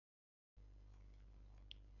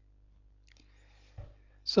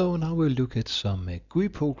So now we'll look at some GUI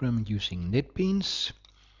programming using Netbeans.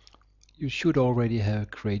 You should already have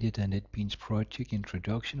created a Netbeans project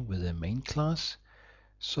introduction with a main class.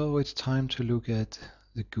 So it's time to look at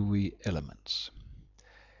the GUI elements.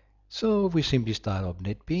 So we simply start up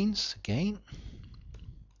Netbeans again.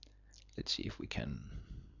 Let's see if we can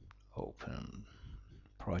open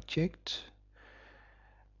project.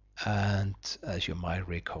 And as you might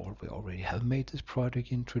recall, we already have made this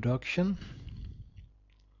project introduction.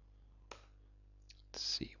 Let's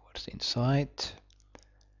see what's inside.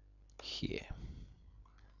 Here.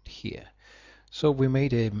 So we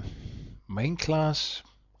made a main class,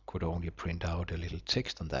 could only print out a little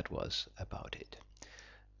text, and that was about it.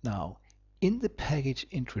 Now, in the package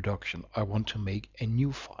introduction, I want to make a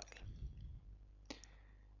new file.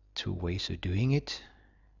 Two ways of doing it.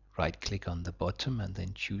 Right click on the bottom and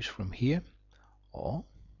then choose from here, or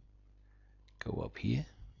go up here.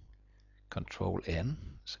 Control N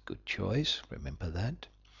is a good choice, remember that.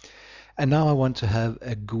 And now I want to have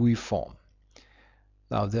a GUI form.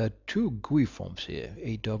 Now there are two GUI forms here,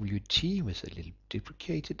 AWT, which is a little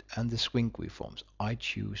deprecated, and the Swing GUI forms. I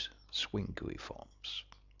choose Swing GUI forms.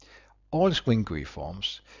 All Swing GUI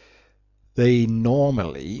forms, they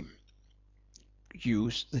normally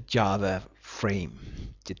use the Java frame,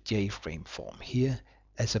 the JFrame form here,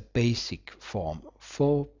 as a basic form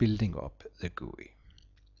for building up the GUI.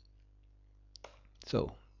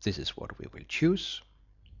 So this is what we will choose.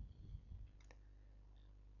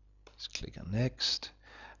 Let's click on next.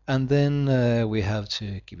 And then we have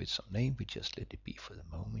to give it some name. We just let it be for the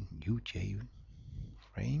moment. New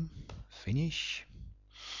JFrame. Finish.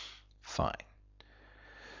 Fine.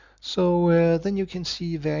 So then you can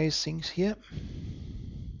see various things here.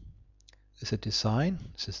 There's a design.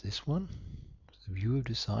 This is this one. The view of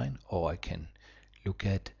design. Or I can look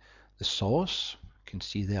at the source. You can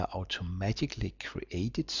see there automatically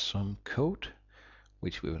created some code,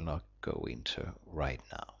 which we will not go into right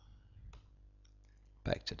now.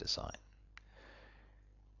 Back to design.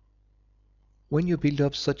 When you build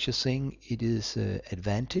up such a thing, it is an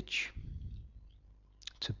advantage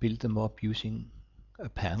to build them up using a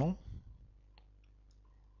panel.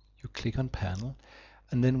 You click on panel,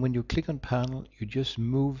 and then when you click on panel, you just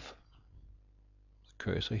move the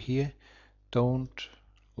cursor here. Don't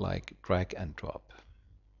like drag and drop.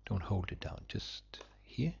 Don't hold it down, just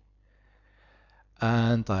here.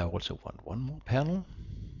 And I also want one more panel.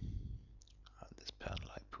 This panel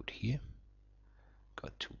I put here.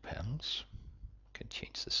 Got two panels. Can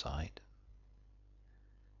change the side.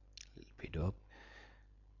 A little bit up.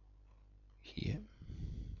 Here.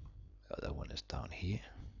 The other one is down here.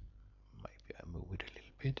 Maybe I move it a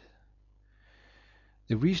little bit.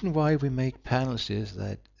 The reason why we make panels is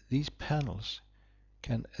that these panels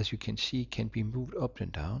can, as you can see, can be moved up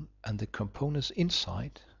and down, and the components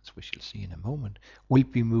inside, as we shall see in a moment, will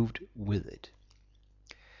be moved with it.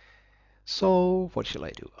 So what shall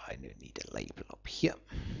I do? I need a label up here.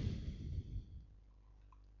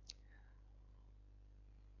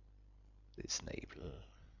 This label,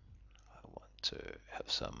 I want to have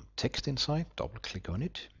some text inside. Double click on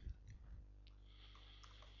it.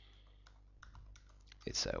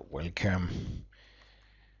 It's a welcome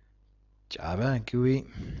Java GUI.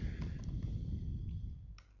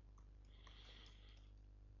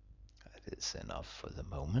 That is enough for the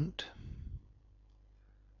moment.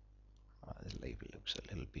 The label looks a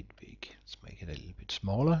little bit big. Let's make it a little bit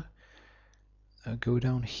smaller. I'll go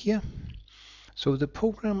down here. So the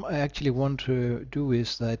program I actually want to do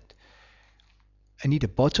is that I need a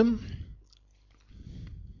bottom.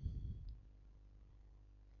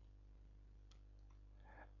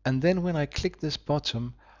 And then when I click this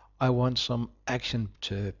bottom, I want some action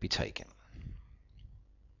to be taken.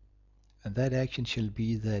 And that action shall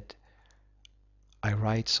be that I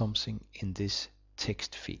write something in this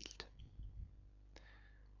text field.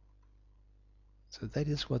 So that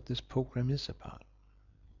is what this program is about.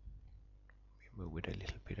 We move it a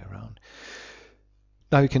little bit around.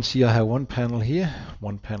 Now you can see I have one panel here,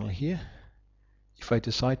 one panel here. If I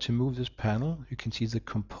decide to move this panel, you can see the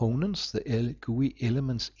components, the GUI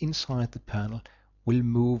elements inside the panel will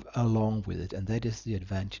move along with it, and that is the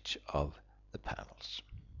advantage of the panels.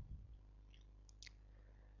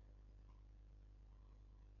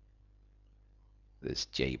 This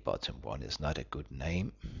JBottom one is not a good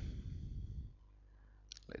name.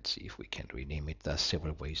 Let's see if we can rename it. There are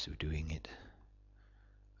several ways of doing it.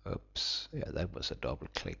 Oops, yeah, that was a double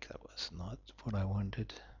click. That was not what I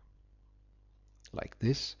wanted. Like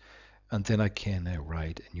this. And then I can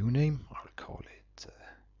write a new name. I'll call it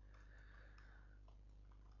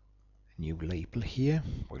a new label here.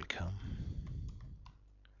 Welcome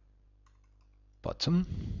bottom,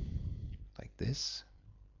 like this.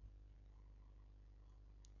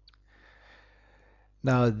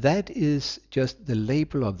 Now that is just the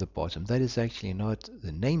label of the bottom. That is actually not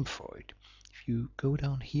the name for it. If you go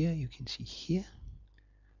down here, you can see here,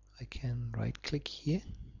 I can right click here,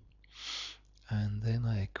 and then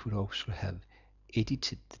I could also have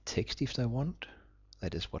edited the text if I want.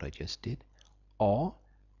 That is what I just did. Or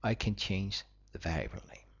I can change the variable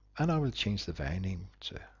name. And I will change the variable name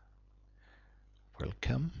to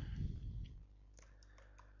welcome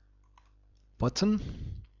button.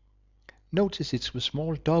 Notice it's with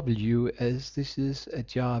small w as this is a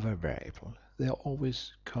Java variable. They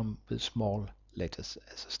always come with small letters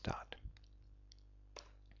as a start.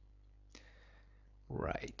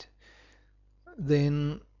 Right.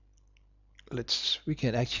 Then we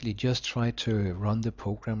can actually just try to run the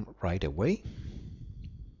program right away.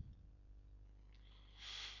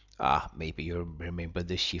 Maybe you remember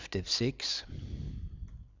the Shift F6.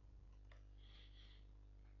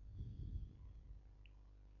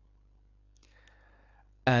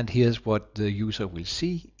 And here's what the user will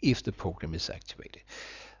see if the program is activated.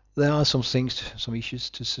 There are some things, some issues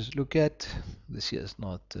to look at. This here is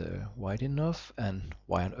not wide enough, and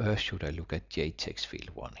why on earth should I look at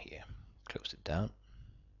textfield1 here? Close it down,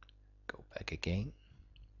 go back again.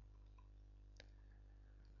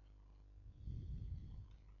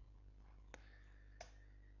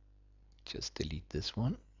 Just delete this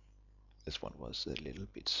one. This one was a little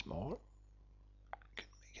bit small. Can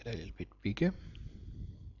make it a little bit bigger,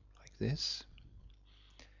 like this.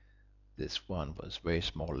 This one was very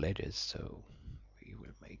small letters, so we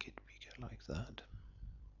will make it bigger like that.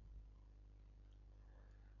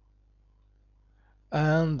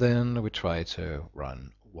 And then we try to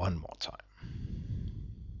run one more time.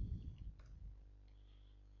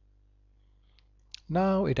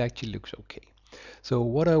 Now it actually looks okay. So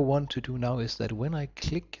what I want to do now is that when I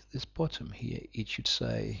click this bottom here, it should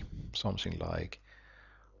say something like,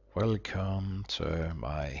 welcome to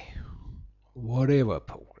my whatever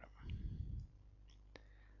program.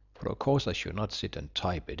 But of course I should not sit and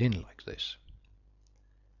type it in like this.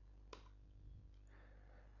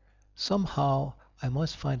 Somehow I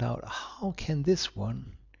must find out how can this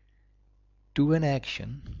one do an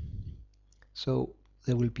action so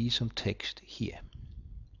there will be some text here.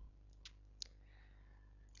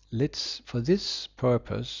 For this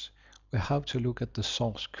purpose, we have to look at the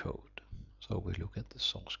source code. So we look at the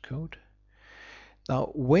source code.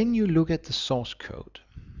 Now, when you look at the source code,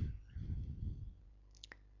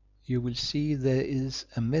 you will see there is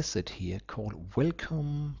a method here called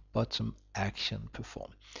welcome bottom action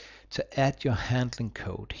perform to add your handling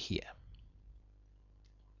code here.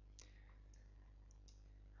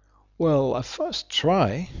 Well, a first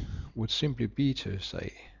try would simply be to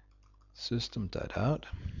say system.out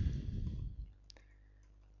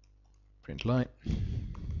print line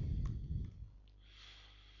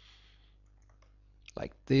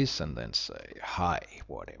like this, and then say hi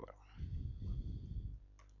whatever.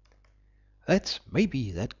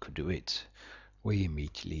 Maybe that could do it. We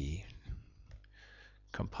immediately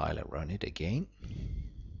compile and run it again.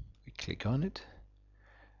 We click on it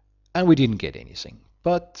and we didn't get anything,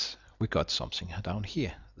 but we got something down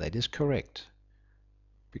here. That is correct,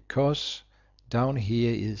 because down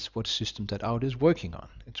here is what system.out is working on.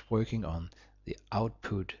 It's working on the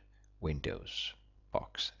output Windows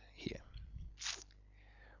box here.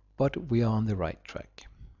 But we are on the right track.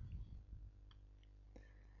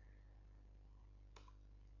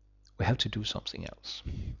 We have to do something else.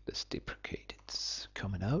 Let's deprecate it. It's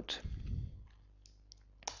coming out.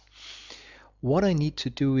 What I need to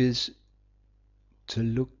do is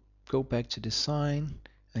to go back to design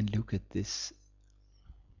and look at this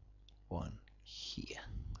one here.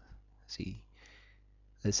 See,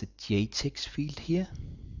 there's a JText field here,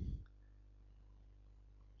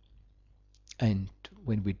 and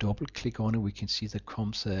when we double click on it, we can see there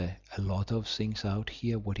comes a lot of things out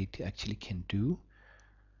here what it actually can do.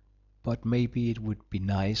 But maybe it would be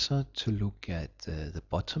nicer to look at the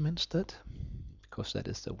bottom instead, because that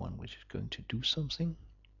is the one which is going to do something.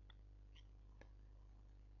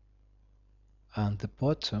 And the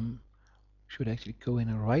bottom should actually go in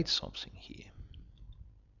and write something here.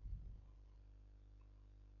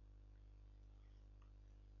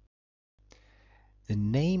 The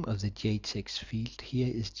name of the JText field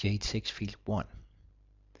here is JText field 1.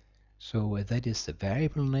 So that is the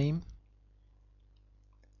variable name.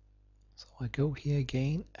 So I go here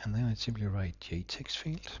again, and then I simply write JText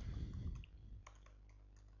field.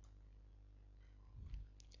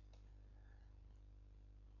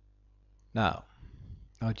 Now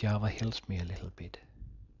Java helps me a little bit.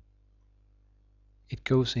 it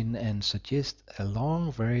goes in and suggests a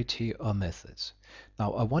long variety of methods.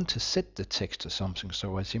 Now I want to set the text to something,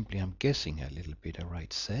 so I'm guessing a little bit. I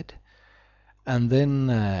write set, and then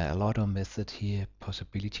a lot of method here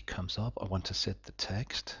possibility comes up. I want to set the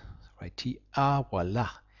text. Right T. Voila.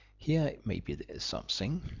 Here maybe there is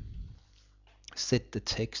something. Set the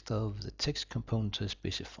text of the text component to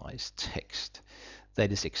specifies text.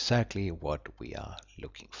 That is exactly what we are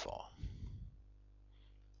looking for.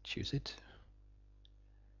 Choose it.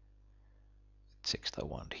 The text I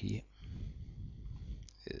want here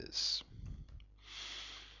is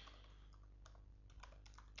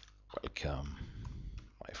welcome,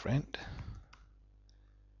 my friend.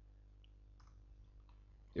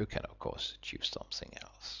 You can of course choose something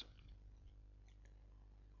else.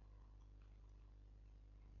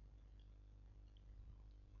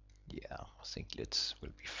 Yeah, I think will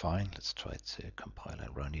be fine. Let's try to compile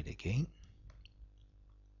and run it again.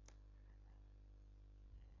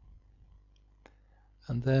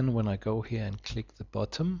 And then when I go here and click the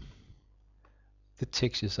bottom, the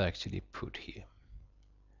text is actually put here.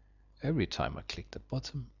 Every time I click the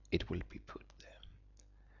bottom, it will be put there.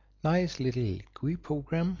 Nice little GUI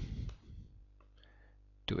program.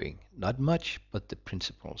 Doing not much, but the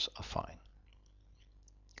principles are fine.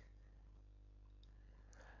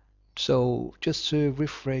 So just to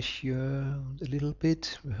refresh you a little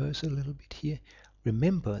bit, rehearse a little bit here.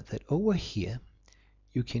 Remember that over here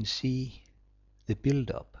you can see the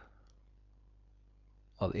build-up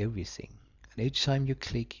of everything. And each time you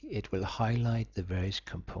click, it will highlight the various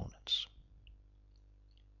components.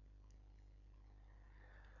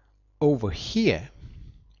 Over here,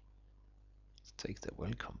 let's take the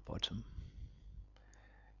welcome button.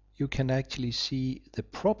 You can actually see the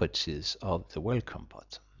properties of the welcome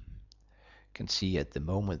button. You can see at the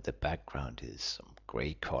moment the background is some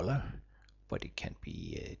gray color, but it can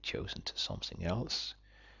be chosen to something else.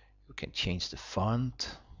 You can change the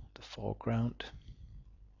font, the foreground.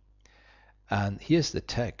 And here's the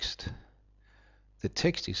text. The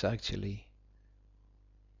text is actually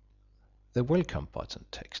the welcome button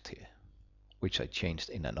text here, which I changed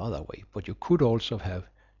in another way, but you could also have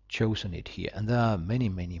chosen it here, and there are many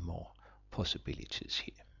more possibilities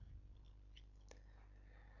here.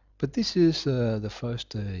 But this is the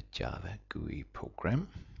first Java GUI program.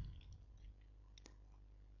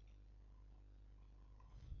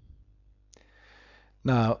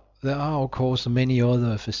 Now there are of course many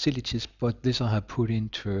other facilities, but this I have put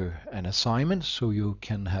into an assignment so you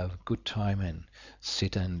can have good time and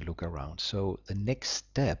sit and look around. So the next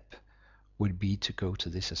step would be to go to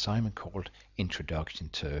this assignment called Introduction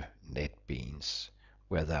to Netbeans,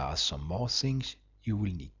 where there are some more things you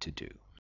will need to do.